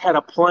Denbrock had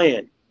a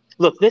plan.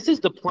 Look, this is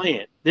the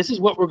plan. This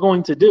is what we're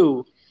going to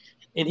do.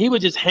 And he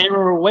would just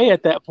hammer away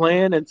at that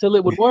plan until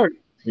it would work.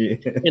 Yeah.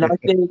 And I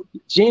think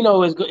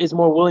Geno is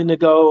more willing to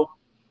go,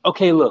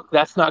 okay, look,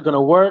 that's not going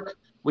to work.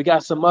 We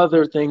got some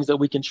other things that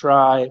we can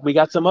try. We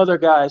got some other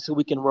guys who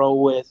we can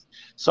roll with.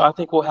 So I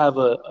think we'll have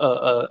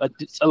a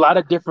lot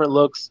of different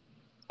looks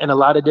and a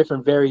lot of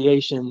different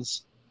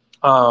variations,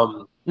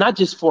 not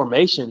just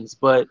formations,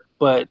 but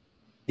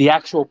the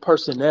actual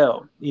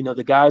personnel.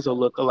 The guys will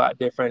look a lot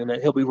different,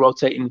 and he'll be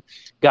rotating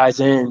guys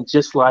in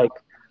just like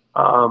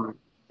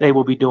they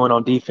will be doing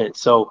on defense.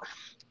 So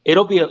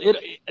it'll be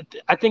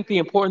I think the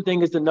important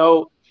thing is to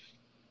know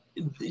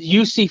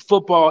UC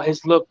football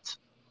has looked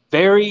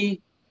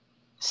very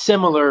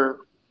similar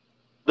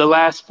the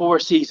last 4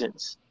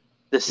 seasons.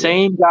 The Yeah.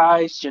 same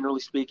guys, generally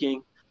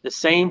speaking, the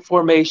same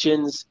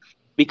formations,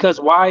 because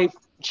why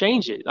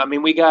change it? I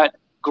mean, we got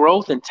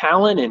growth and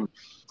talent and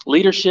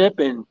leadership,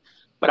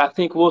 but I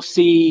think we'll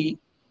see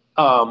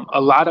a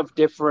lot of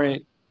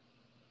different,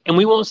 and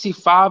we won't see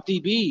five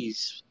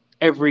DBs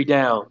every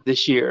down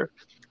this year.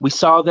 We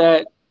saw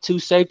that two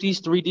safeties,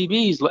 three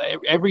DBs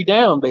every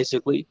down,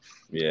 basically.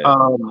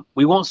 Yeah.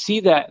 We won't see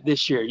that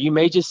this year. You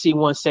may just see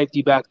one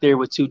safety back there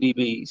with two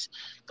DBs.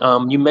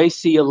 You may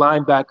see a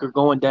linebacker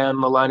going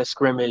down the line of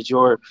scrimmage,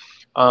 or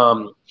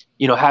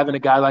having a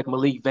guy like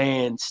Malik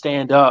Van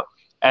stand up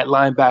at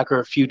linebacker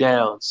a few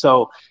downs.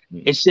 So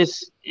it's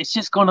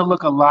just going to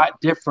look a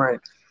lot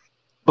different.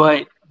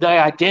 But the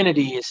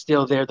identity is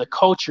still there. The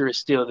culture is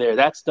still there.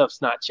 That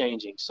stuff's not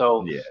changing.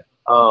 So, Yeah.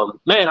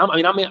 man,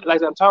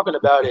 like I'm talking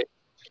about it.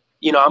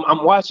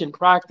 I'm watching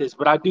practice,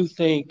 but I do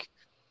think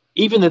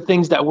even the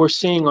things that we're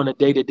seeing on a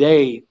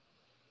day-to-day,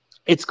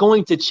 it's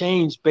going to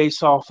change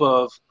based off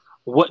of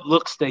what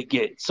looks they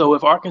get. So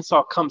if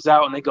Arkansas comes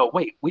out and they go,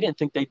 wait, we didn't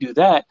think they'd do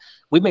that,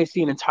 we may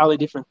see an entirely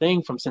different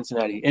thing from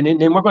Cincinnati. And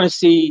then we're going to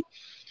see,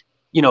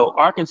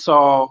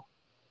 Arkansas,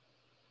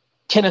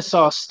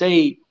 Kennesaw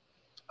State,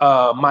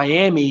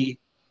 Miami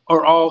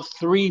are all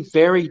three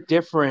very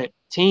different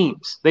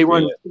teams. They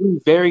run three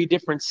very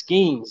different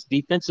schemes,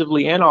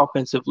 defensively and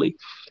offensively.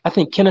 I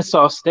think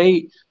Kennesaw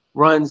State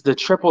runs the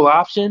triple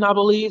option, I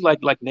believe, like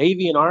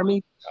Navy and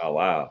Army. Oh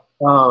wow.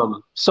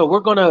 So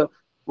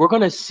we're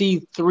gonna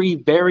see three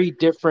very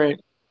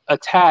different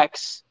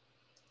attacks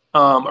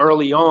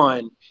early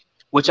on,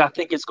 which I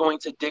think is going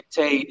to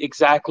dictate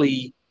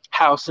exactly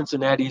how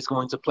Cincinnati is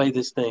going to play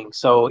this thing.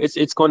 So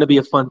it's going to be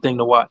a fun thing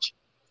to watch.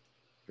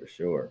 For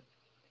sure.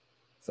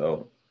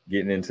 So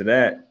getting into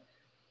that,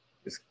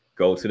 let's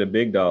go to the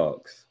big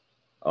dogs,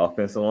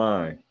 offensive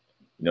line.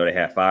 They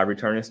had 5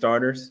 returning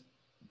starters,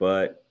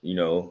 but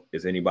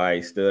is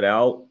anybody stood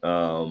out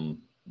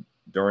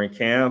during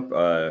camp?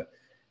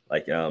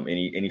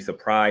 Any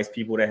surprise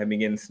people that have been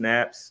getting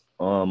snaps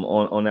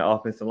on that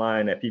offensive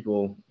line that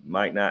people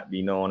might not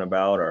be knowing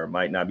about or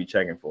might not be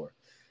checking for?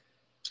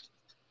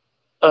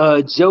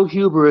 Joe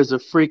Huber is a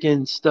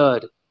freaking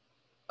stud.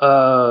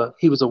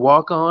 He was a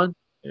walk-on.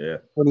 Yeah.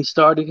 When he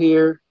started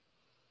here.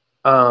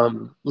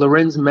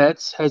 Lorenz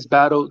Metz has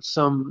battled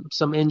some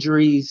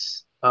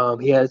injuries.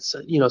 He had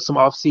some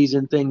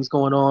off-season things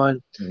going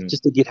on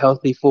just to get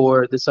healthy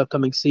for this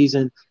upcoming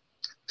season.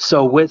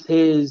 So with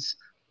his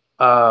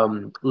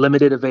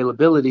limited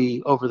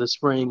availability over the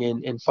spring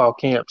and fall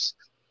camps,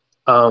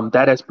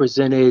 that has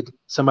presented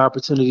some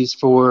opportunities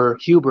for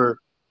Huber,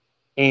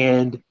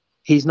 and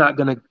he's not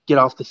going to get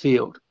off the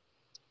field.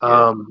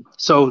 Yeah.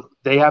 So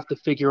they have to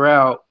figure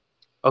out,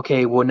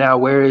 okay, well, now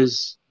where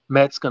is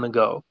Metz going to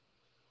go?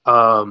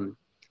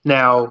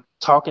 Now,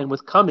 talking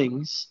with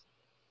Cummings,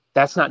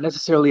 that's not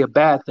necessarily a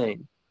bad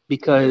thing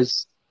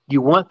because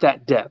you want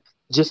that depth.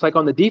 Just like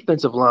on the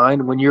defensive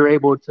line, when you're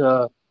able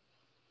to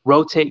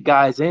rotate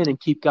guys in and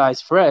keep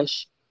guys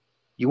fresh,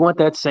 you want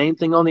that same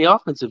thing on the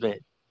offensive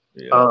end.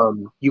 Yeah.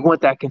 You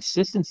want that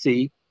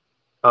consistency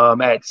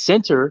at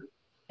center,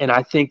 and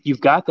I think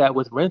you've got that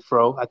with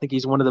Renfro. I think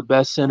he's one of the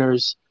best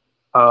centers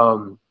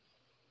in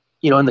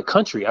the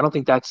country. I don't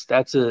think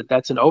that's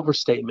an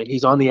overstatement.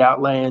 He's on the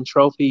Outland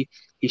Trophy.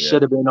 He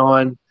should have been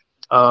on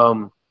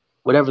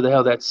whatever the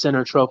hell that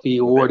center trophy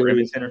award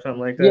is. Or something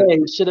like that. Yeah,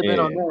 he should have been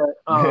on that.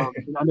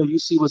 And I know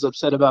UC was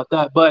upset about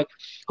that, but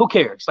who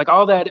cares? Like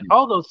all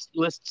those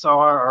lists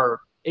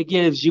it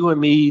gives you and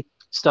me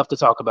stuff to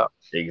talk about.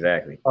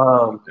 Exactly.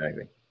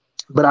 Exactly.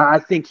 But I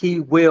think he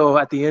will,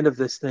 at the end of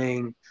this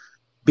thing,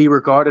 be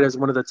regarded as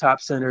one of the top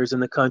centers in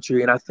the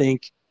country. And I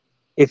think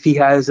if he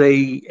has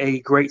a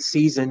great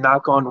season,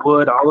 knock on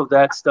wood, all of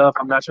that stuff,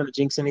 I'm not trying to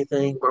jinx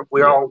anything.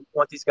 We all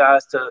want these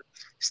guys to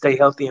stay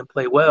healthy and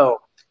play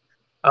well.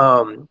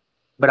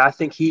 But I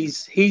think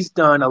he's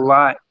done a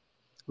lot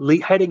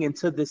heading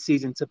into this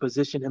season to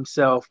position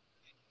himself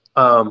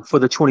for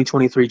the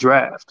 2023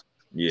 draft.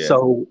 Yeah.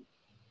 So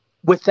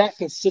with that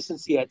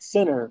consistency at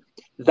center,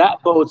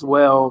 that bodes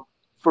well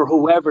for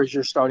whoever's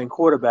your starting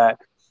quarterback.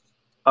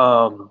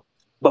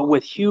 But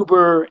with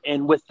Huber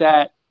and with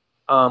that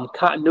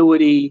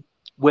continuity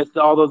with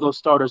all of those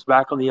starters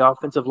back on the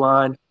offensive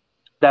line,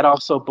 that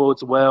also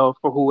bodes well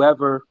for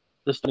whoever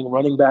the starting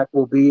running back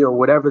will be or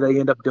whatever they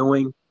end up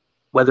doing,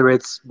 whether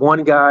it's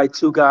one guy,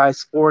 two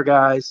guys, four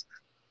guys.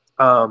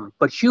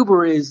 But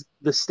Huber is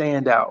the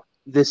standout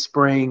this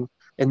spring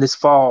and this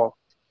fall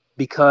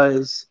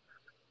because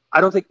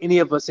I don't think any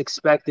of us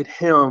expected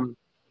him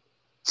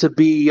to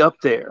be up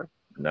there.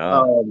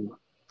 No.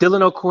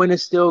 Dylan O'Quinn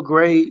is still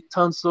great.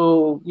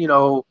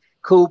 Tunsil,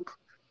 Coop.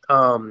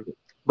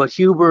 But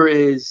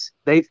Huber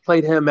they've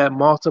played him at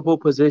multiple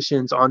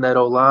positions on that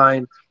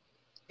O-line,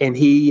 and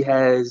he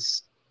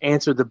has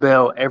answered the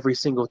bell every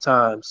single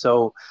time.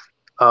 So,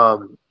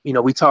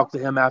 we talked to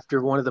him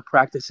after one of the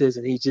practices,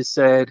 and he just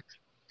said,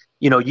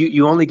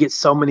 you only get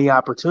so many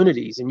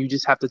opportunities, and you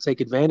just have to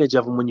take advantage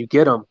of them when you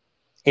get them.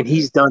 And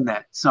he's done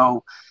that.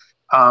 So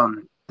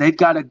they've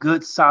got a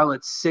good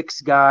solid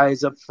 6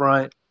 guys up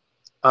front.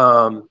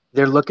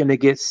 They're looking to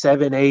get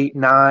 7, 8,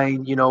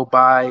 9,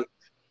 by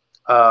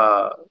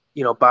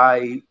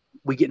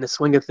we get in the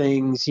swing of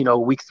things,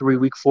 week 3,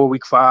 week 4,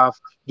 week 5,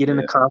 get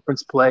into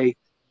conference play.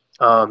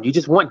 You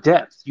just want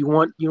depth. You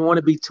want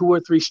to be 2 or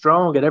 3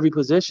 strong at every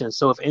position.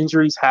 So if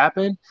injuries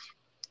happen,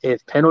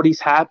 if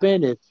penalties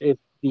happen, if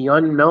the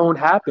unknown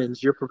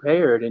happens, you're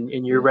prepared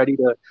and you're ready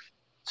to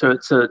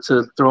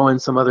throw in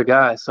some other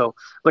guys. So,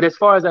 but as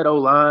far as that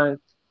O-line,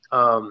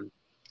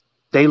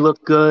 they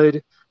look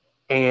good,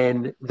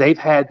 and they've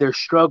had their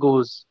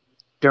struggles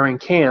during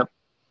camp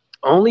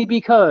only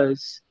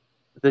because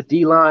the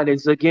D-line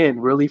is, again,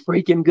 really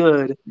freaking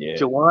good. Yeah.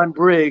 Ja'Juan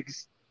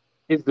Briggs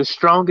is the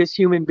strongest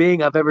human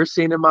being I've ever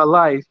seen in my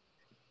life.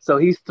 So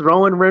he's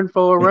throwing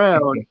Renfrow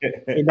around,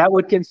 and that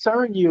would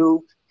concern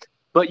you.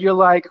 But you're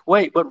like,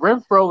 wait, but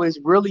Renfrow is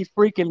really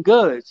freaking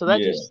good. So that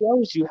just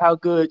shows you how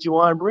good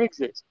Ja'Juan Briggs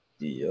is.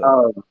 Yeah,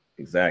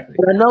 exactly.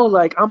 But I know,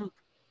 like,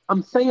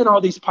 I'm saying all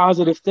these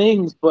positive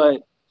things,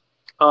 but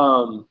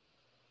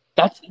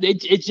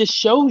it just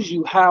shows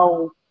you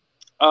how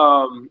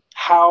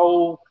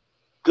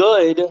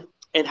good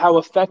and how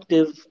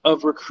effective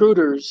of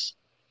recruiters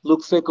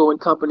Luke Fickell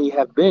and company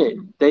have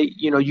been. They,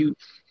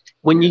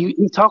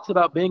 he talks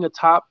about being a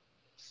top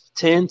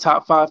 10,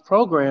 top 5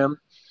 program.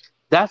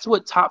 That's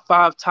what top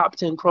 5, top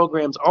 10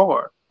 programs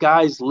are.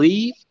 Guys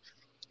leave,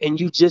 and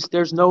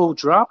there's no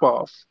drop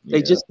off. Yeah.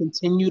 They just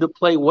continue to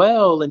play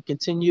well and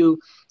continue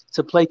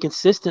to play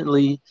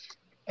consistently.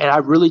 And I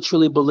really,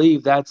 truly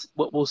believe that's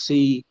what we'll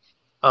see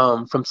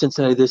from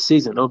Cincinnati this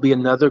season. It'll be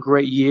another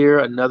great year,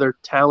 another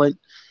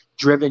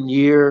talent-driven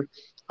year.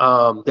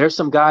 There's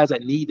some guys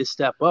that need to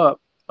step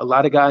up. A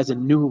lot of guys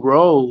in new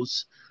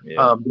roles.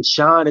 Yeah.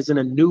 Deshaun is in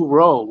a new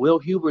role. Will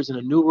Huber's in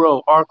a new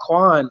role.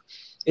 Arquan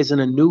is in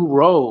a new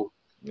role.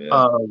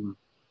 Yeah.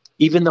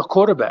 Even the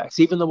quarterbacks,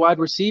 even the wide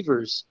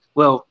receivers.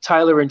 Well,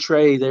 Tyler and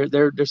Trey,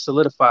 they're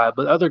solidified,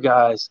 but other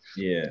guys.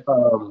 Yeah.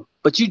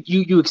 But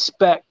you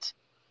expect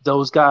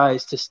those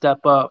guys to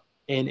step up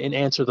and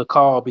answer the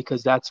call,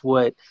 because that's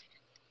what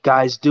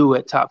guys do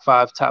at top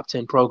 5, top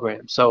 10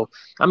 programs. So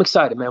I'm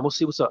excited, man. We'll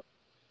see what's up.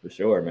 For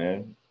sure,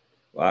 man.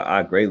 Well,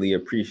 I greatly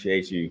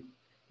appreciate you,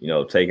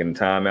 taking the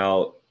time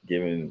out,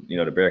 giving,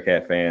 the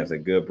Bearcat fans a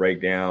good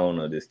breakdown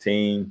of this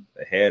team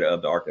ahead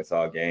of the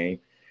Arkansas game,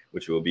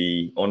 which will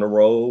be on the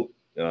road,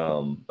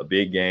 a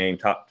big game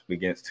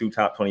against 2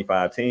 top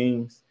 25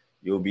 teams.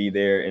 You'll be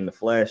there in the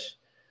flesh.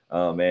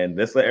 And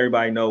let's let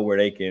everybody know where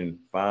they can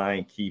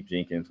find Keith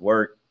Jenkins'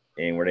 work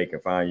and where they can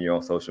find you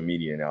on social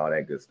media and all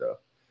that good stuff.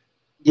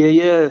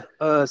 Yeah.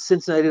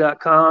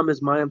 Cincinnati.com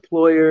is my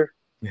employer.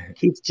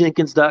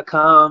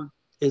 KeithJenkins.com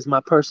is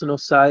my personal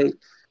site.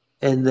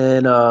 And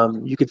then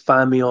you can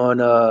find me on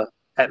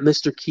at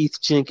Mr. Keith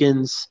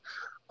Jenkins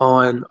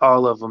on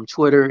all of them: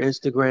 Twitter,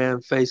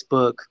 Instagram,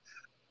 Facebook.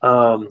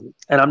 And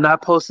I'm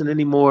not posting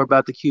any more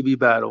about the QB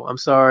battle. I'm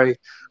sorry.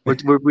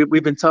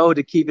 We've been told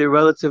to keep it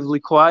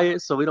relatively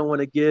quiet, so we don't want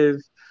to give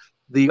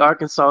the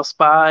Arkansas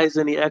spies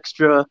any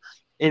extra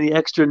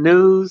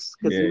news,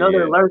 because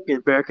they're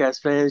lurking, Bearcats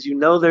fans.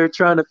 They're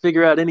trying to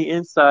figure out any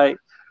insight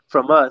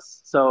from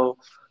us. So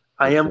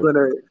I am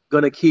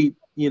gonna keep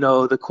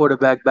the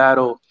quarterback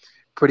battle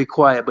pretty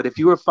quiet. But if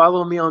you were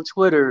following me on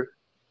Twitter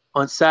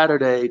on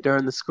Saturday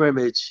during the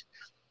scrimmage,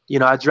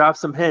 I dropped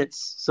some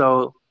hints.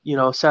 So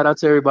shout out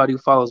to everybody who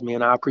follows me,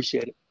 and I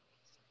appreciate it.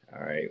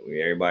 All right. Well,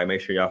 everybody,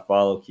 make sure y'all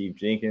follow Keith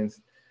Jenkins.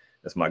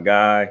 That's my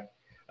guy.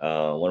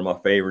 One of my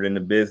favorite in the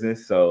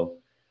business. So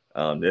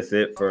that's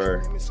it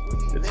for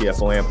the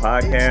TFON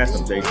podcast.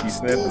 I'm JT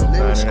Smith,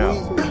 and I'm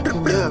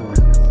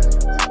signing out.